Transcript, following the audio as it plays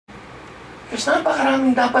Kasi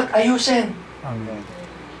napakaraming dapat ayusin. Amen.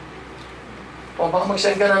 O baka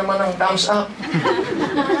mag-send ka na naman ng thumbs up.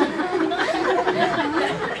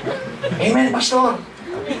 Amen, Pastor.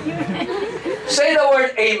 Say the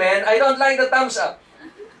word amen. I don't like the thumbs up.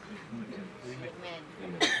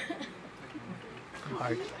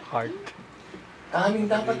 Heart.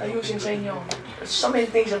 Daming dapat ayusin sa inyo. There's so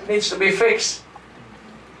many things that needs to be fixed.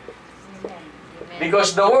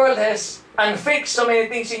 Because the world has unfixed so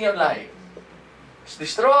many things in your life. It's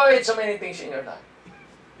destroyed so many things in your life.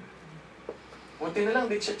 Buti na lang,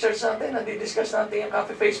 dito sa church natin, nadi-discuss natin yung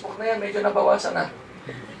cafe Facebook na yan, medyo nabawasan na.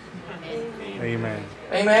 Amen.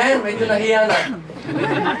 Amen? Medyo nahiya na.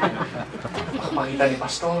 Makapakita ni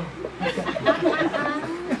Pastor.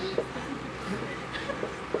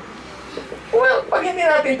 Well, pag hindi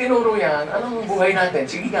natin tinuro yan, anong buhay natin?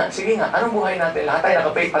 Sige nga, anong buhay natin? Lahat tayo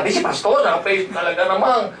naka-Facebook. Pati si Pastor, naka-Facebook talaga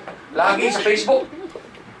namang. Lagi sa Facebook.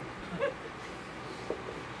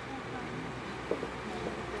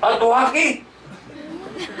 At waki.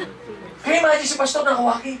 Kaya imagine si Pastor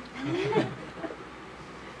nakawaki.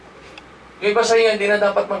 Yung iba sa inyo, hindi na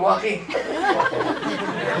dapat magwaki.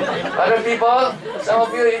 Other people, some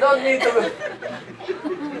of you, you don't need to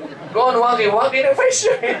go on waki in the face.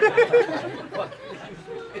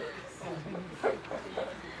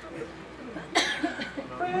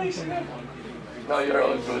 No, you're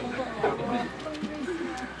all good.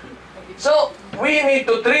 So, we need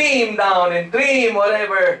to trim down and trim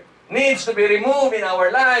whatever needs to be removed in our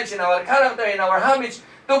lives, in our character, in our habits,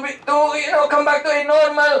 to come back to a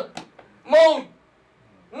normal mode.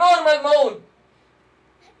 Normal mode.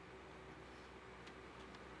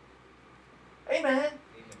 Amen.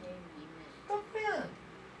 Amen.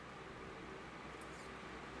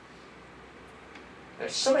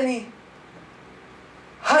 There's so many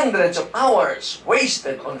hundreds of hours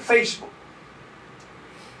wasted on Facebook.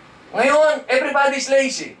 Ngayon, everybody's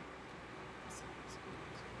lazy.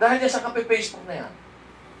 Dahil dyan sa kape-Facebook na yan.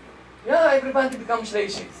 Yeah, everybody becomes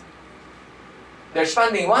lazy. They're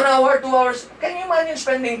spending 1 hour, 2 hours. Can you imagine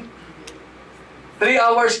spending 3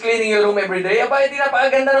 hours cleaning your room every day? Aba, hindi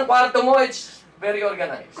napakaganda ng kwarto mo. It's very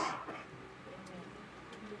organized.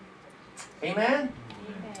 Amen?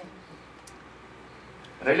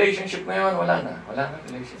 Relationship ngayon, wala na. Wala na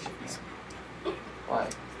relationship. Why?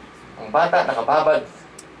 Ang bata, nakababad.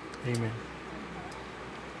 Amen.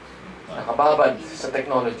 Nakababad sa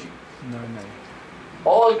technology. No.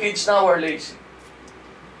 All kids now are lazy.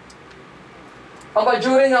 But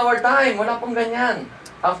during our time, wala pong ganyan.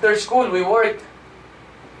 After school, we work.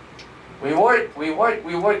 We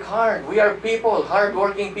work hard. We are people,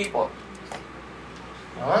 hard-working people.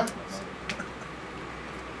 Huh?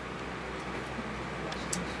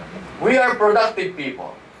 We are productive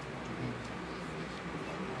people.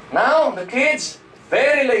 Now, the kids,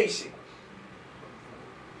 very lazy.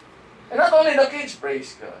 And not only the kids,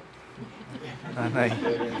 praise God. Nanay.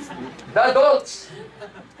 The adults.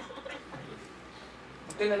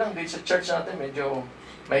 Buti na lang, dito sa church natin, medyo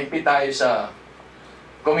mahigpit tayo sa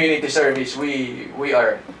community service. We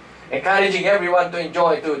are encouraging everyone to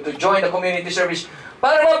join the community service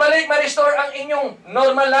para mabalik, ma-restore ang inyong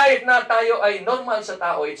normal life na tayo ay normal sa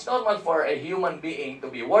tao. It's normal for a human being to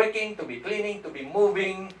be working, to be cleaning, to be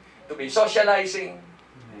moving, to be socializing.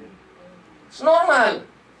 It's normal.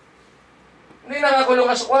 Hindi nakakulong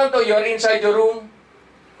ka sa kwarto, you're inside your room,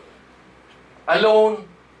 alone,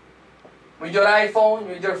 with your iPhone,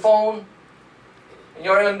 with your phone, and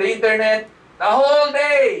you're on the internet the whole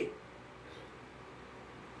day.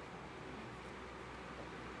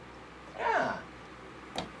 Yeah.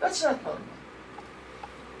 That's not normal.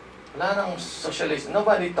 Wala nang socializing.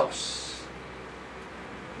 Nobody talks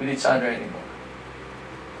with each other anymore.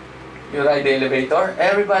 You ride the elevator,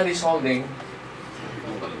 everybody's holding.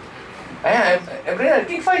 Ayan, every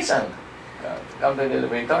King Faisal. Come to the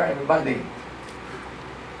elevator, everybody.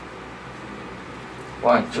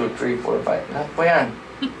 1, 2, 3, 4, 5. Lahat po yan.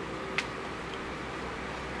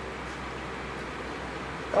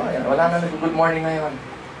 Oh, yan. Wala na nag-good morning ngayon.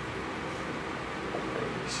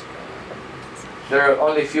 There are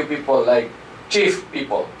only few people, like chief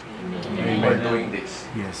people, who are doing this.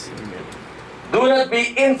 Yes. Amen. Do not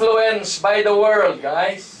be influenced by the world,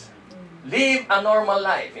 guys. Live a normal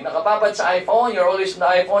life. Yung nakababad sa iPhone, you're always on the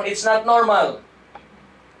iPhone, it's not normal.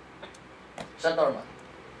 It's not normal.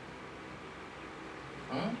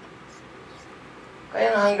 Kaya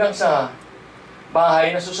nga hanggang sa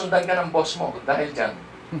bahay, nasusundan ka ng boss mo dahil dyan.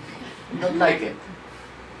 You don't like it.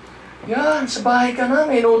 Yan, sa bahay ka na,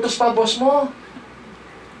 may inuutos pa boss mo.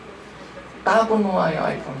 Tapon mo nga yung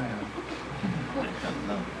iPhone na yan.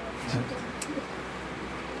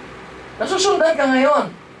 Nasusundan ka ngayon.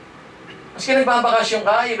 Maski nagbabakasyon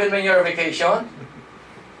ka, even when you're on vacation,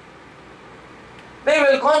 they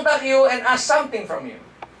will contact you and ask something from you.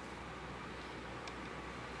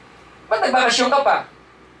 Ba't nagbakasyon ka pa?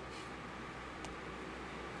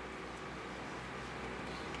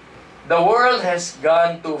 The world has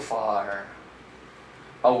gone too far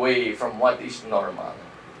away from what is normal.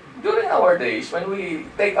 During our days, when we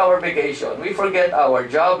take our vacation, we forget our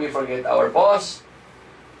job, we forget our boss,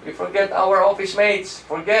 we forget our office mates,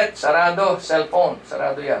 forget, sarado, cellphone,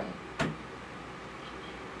 sarado yan.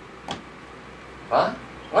 Ha?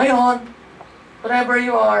 Ngayon, wherever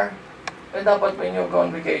you are, dapat when you go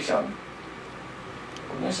on vacation,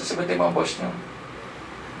 huwag niyo sasagutin mga boss niyo.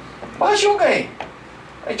 Bakasyon ka eh.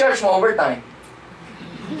 I charge mo overtime.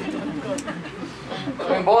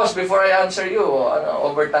 Yung boss, before I answer you,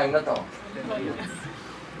 overtime na to.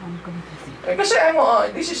 Eh, kasi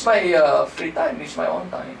this is my free time, this is my own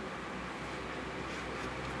time.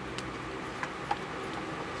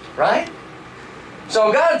 Right?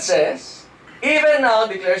 So God says, even now,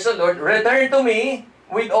 declares the Lord, return to me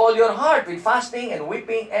with all your heart, with fasting and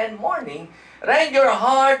weeping and mourning. Rend your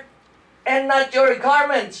heart and not your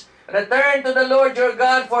garments. Return to the Lord your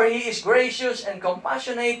God, for He is gracious and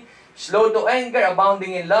compassionate, slow to anger,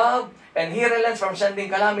 abounding in love, and He relents from sending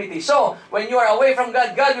calamity. So, when you are away from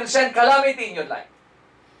God, God will send calamity in your life.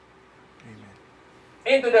 Amen.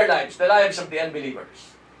 Into their lives, the lives of the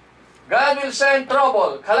unbelievers. God will send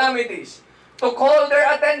trouble, calamities, to call their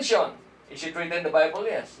attention. Is it written in the Bible?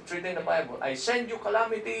 Yes, it's written in the Bible. I send you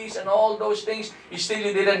calamities and all those things, still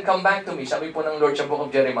you didn't come back to me. Sabi po ng Lord sa book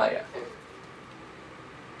of Jeremiah.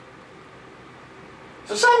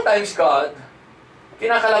 So sometimes God,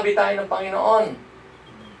 kinakalabi tayo ng Panginoon.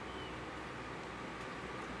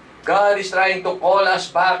 God is trying to call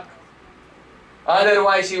us back.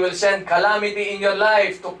 Otherwise, He will send calamity in your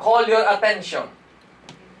life to call your attention.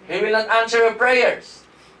 He will not answer your prayers.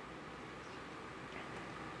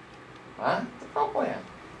 Ha? Totoo po yan.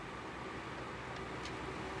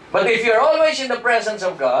 But if you're always in the presence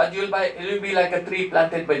of God, you'll be like a tree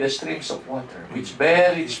planted by the streams of water, which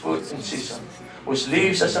bear its fruit in season, whose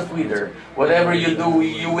leaves does not wither. Whatever you do,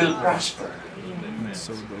 you will prosper.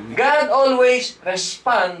 God always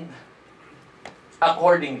responds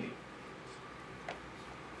accordingly.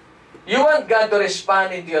 You want God to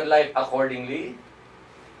respond into your life accordingly,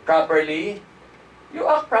 properly, you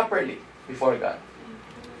act properly before God.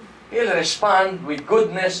 He'll respond with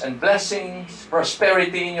goodness and blessings,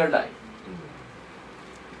 prosperity in your life.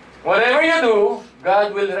 Whatever you do,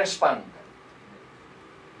 God will respond.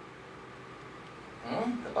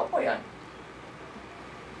 Totoo po yan.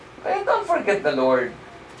 Kaya don't forget the Lord.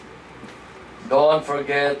 Don't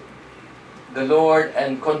forget the Lord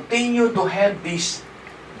and continue to have this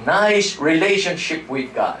nice relationship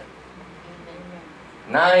with God.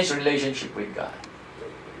 Nice relationship with God.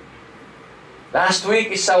 Last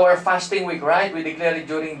week is our fasting week, right? We declared it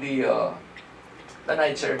during the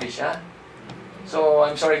night service, yeah? So,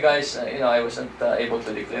 I'm sorry guys, I wasn't able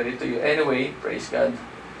to declare it to you. Anyway, praise God.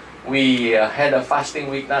 We had a fasting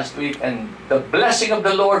week last week and the blessing of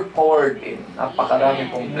the Lord poured in. Napakarami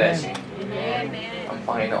pong blessing. Ang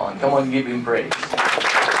Panginoon. Come on, give Him praise.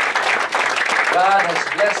 God has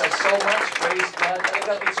blessed us so much. Praise God.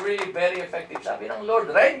 Talagang it's really very effective. Sabi ng Lord,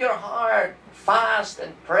 rend your heart, fast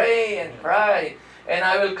and pray and cry, and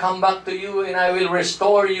I will come back to you and I will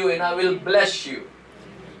restore you and I will bless you.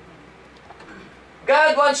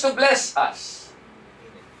 God wants to bless us.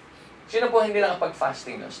 Sino po hindi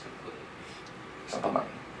nakapag-fasting last week? Saan ka man?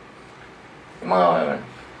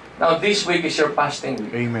 Now, this week is your fasting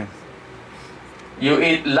week. Amen. You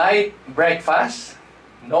eat light breakfast,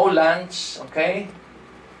 no lunch, okay?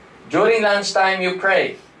 During lunchtime, you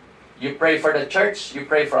pray. You pray for the church, you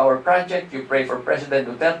pray for our project, you pray for President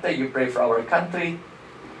Duterte, you pray for our country,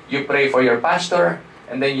 you pray for your pastor,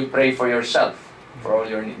 and then you pray for yourself, for all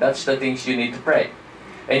your needs. That's the things you need to pray.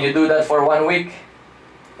 And you do that for 1 week.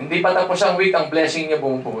 Hindi pa tapos ang week, ang blessing niya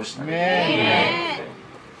bumubuhos na. Amen.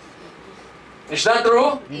 Is that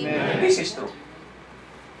true? Amen. This is true.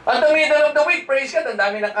 At the middle of the week, praise God, ang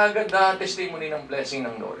dami na kagad na testimony ng blessing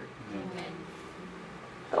ng Lord.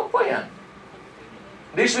 Ito po yan.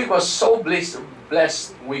 This week was so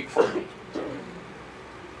blessed week for me.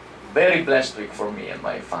 Very blessed week for me and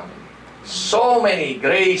my family. So many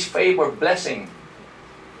grace, favor, blessing.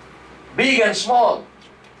 Big and small.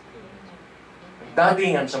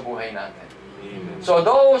 Datingan sa buhay natin. So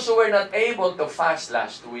those who were not able to fast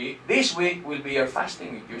last week, this week will be your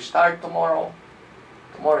fasting week. You start tomorrow.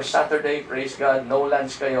 Tomorrow is Saturday, praise God, no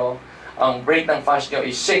lunch kayo. Ang break ng fast nyo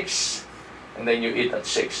is 6. And then you eat at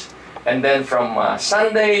 6. And then from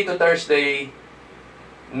Sunday to Thursday,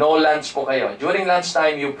 no lunch po kayo. During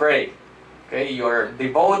lunchtime, you pray. Okay? You're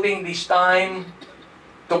devoting this time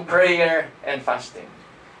to prayer and fasting.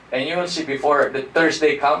 And you will see before the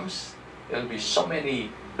Thursday comes, there will be so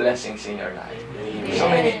many blessings in your life. So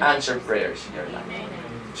many answered prayers in your life.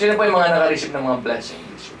 Sino po yung mga naka-receive ng mga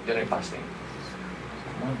blessings during fasting?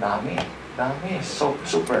 Dami. So,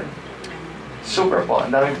 super. Super po.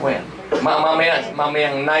 Ang dami po yan.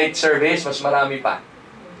 Mamayang night service, mas marami pa.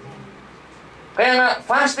 Kaya nga,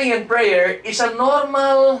 fasting and prayer is a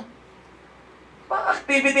normal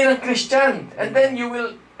activity ng Christian. And then you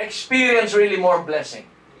will experience really more blessing.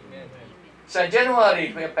 Sa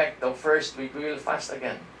January, Kuya Pekto, first week, we will fast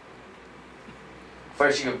again.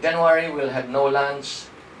 First week of January, we'll have no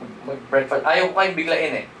lunch, mag-breakfast. Ayaw ko kayong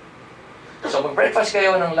biglain eh. So mag-breakfast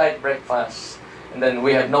kayo ng light breakfast. And then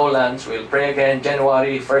we have no lunch, we'll pray again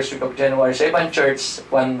January, first week of January. Sa ibang church,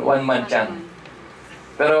 one month yan.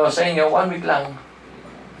 Pero sa inyo, 1 week lang.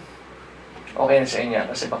 Okay na sa inyo,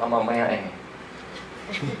 kasi baka mamaya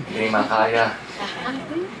hindi makaya.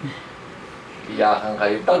 Iyakan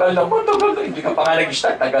kayo. Tagal naman. Hindi ka pa nga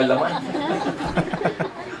nag-start. Tagal naman.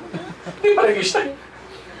 Hindi pa nag-start.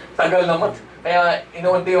 Tagal naman. Kaya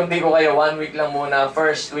inuunti-unti ko kayo. 1 week lang muna.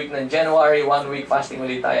 First week ng January, 1 week fasting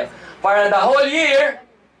ulit tayo. Para the whole year,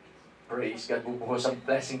 praise God, bubuhos ang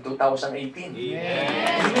blessing 2018.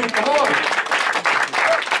 Amen. Come on.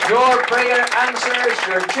 Your prayer answers,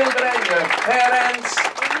 your children, your parents,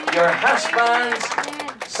 your husbands,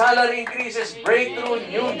 salary increases, breakthrough,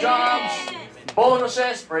 new jobs,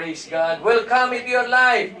 bonuses, praise God, will come into your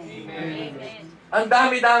life. Amen. Ang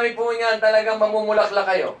dami-dami po niyan, talagang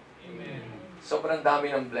mamumulaklak kayo. Amen. Sobrang dami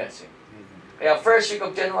ng blessing. Kaya first week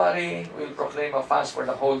of January, we'll proclaim a fast for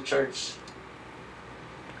the whole church.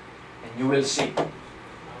 And you will see,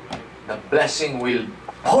 the blessing will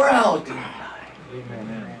pour out in your life.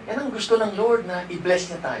 Amen. Yan ang gusto ng Lord na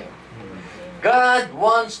i-bless niya tayo. God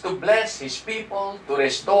wants to bless His people, to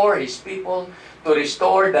restore His people, to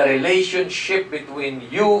restore the relationship between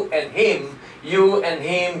you and Him, you and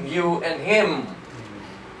Him, you and Him.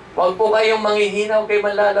 Huwag po kayong manghihinaw kay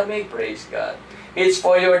malalamig, praise God. It's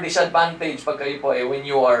for your disadvantage pag kayo po, when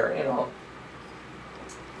you are,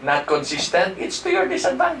 not consistent, it's to your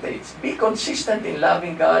disadvantage. Be consistent in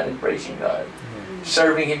loving God and praising God.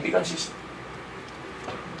 Serving Him, be consistent.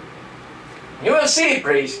 You will see,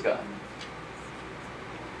 praise God.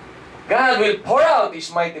 God will pour out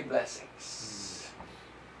His mighty blessings.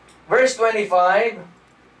 Verse 25.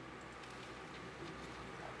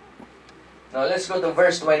 Now, let's go to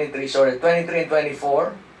verse 23. 23 and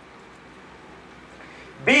 24.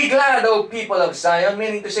 Be glad, O people of Zion,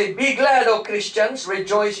 meaning to say, be glad, O Christians,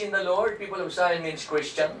 rejoice in the Lord. People of Zion means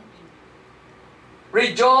Christian.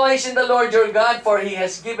 Rejoice in the Lord your God, for He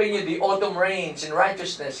has given you the autumn rains in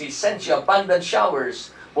righteousness. He sends you abundant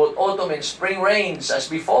showers, both autumn and spring rains as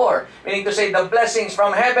before. Meaning to say, the blessings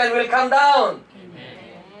from heaven will come down.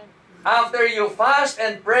 Amen. After you fast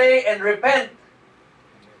and pray and repent.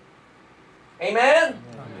 Amen?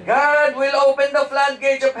 Amen. God will open the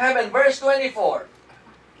floodgates of heaven. Verse 24.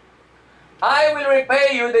 I will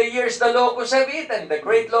repay you the years the locusts have eaten, the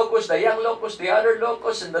great locust, the young locust, the other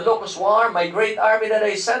locust, and the locust swarm, my great army that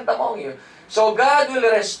I sent among you. So God will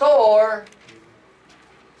restore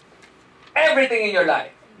everything in your life.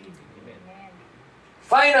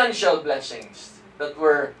 Financial blessings that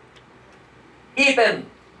were eaten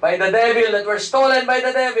by the devil, that were stolen by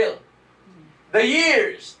the devil. The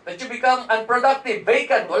years that you become unproductive,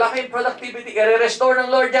 vacant, wala kayong productivity, i-restore ng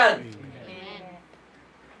Lord yan.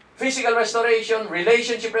 Physical restoration,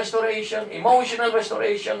 relationship restoration, emotional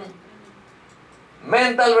restoration,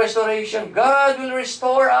 mental restoration. God will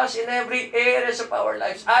restore us in every areas of our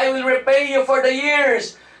lives. I will repay you for the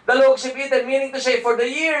years the locusts have eaten, meaning to say, for the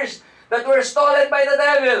years that were stolen by the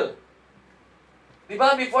devil.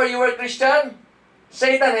 Diba, before you were Christian,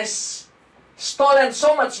 Satan has stolen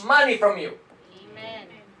so much money from you. Amen.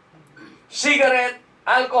 Cigarette,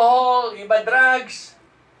 alcohol, iba drugs,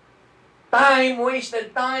 time,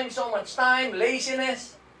 wasted time, so much time,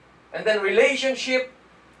 laziness, and then relationship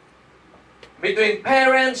between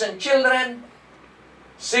parents and children,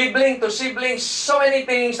 sibling to sibling, so many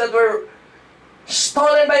things that were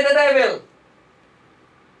stolen by the devil.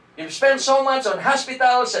 You've spent so much on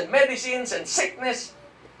hospitals and medicines and sickness.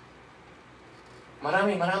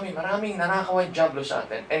 Maraming nanakaw ang diablo sa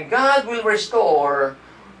atin. And God will restore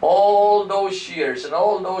all those years and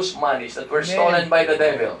all those monies that were stolen by the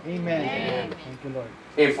devil. Amen. Thank you, Lord.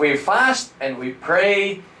 If we fast and we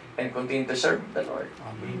pray and continue to serve the Lord.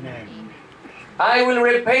 Amen. I will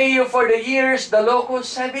repay you for the years the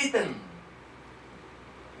locusts have eaten.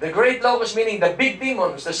 The great locust meaning the big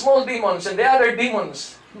demons, the small demons, and the other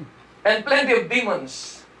demons, and plenty of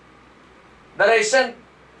demons that I sent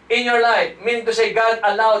in your life, meaning to say God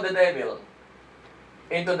allowed the devil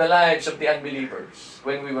into the lives of the unbelievers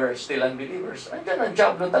when we were still unbelievers. Andiyan ang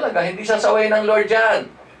diablo talaga, hindi sasaway ng Lord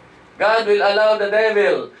yan. God will allow the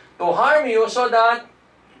devil to harm you so that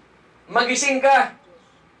magising ka.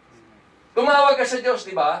 Tumawag ka sa Diyos,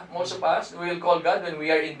 di ba? Most of us, we will call God when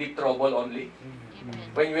we are in deep trouble only.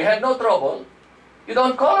 When we have no trouble, you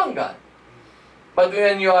don't call on God. But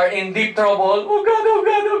when you are in deep trouble, oh God, oh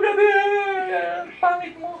God, oh God,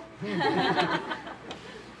 pangit mo.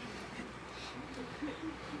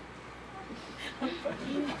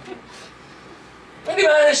 Hindi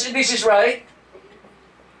ba this is right?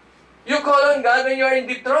 You call on God when you are in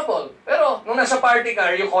deep trouble. Pero, nung nasa party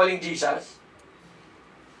ka, are you calling Jesus?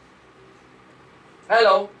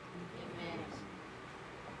 Hello?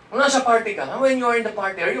 Nung nasa party ka, when you are in the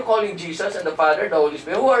party, are you calling Jesus and the Father, the Holy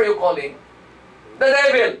Spirit? Who are you calling? The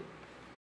devil.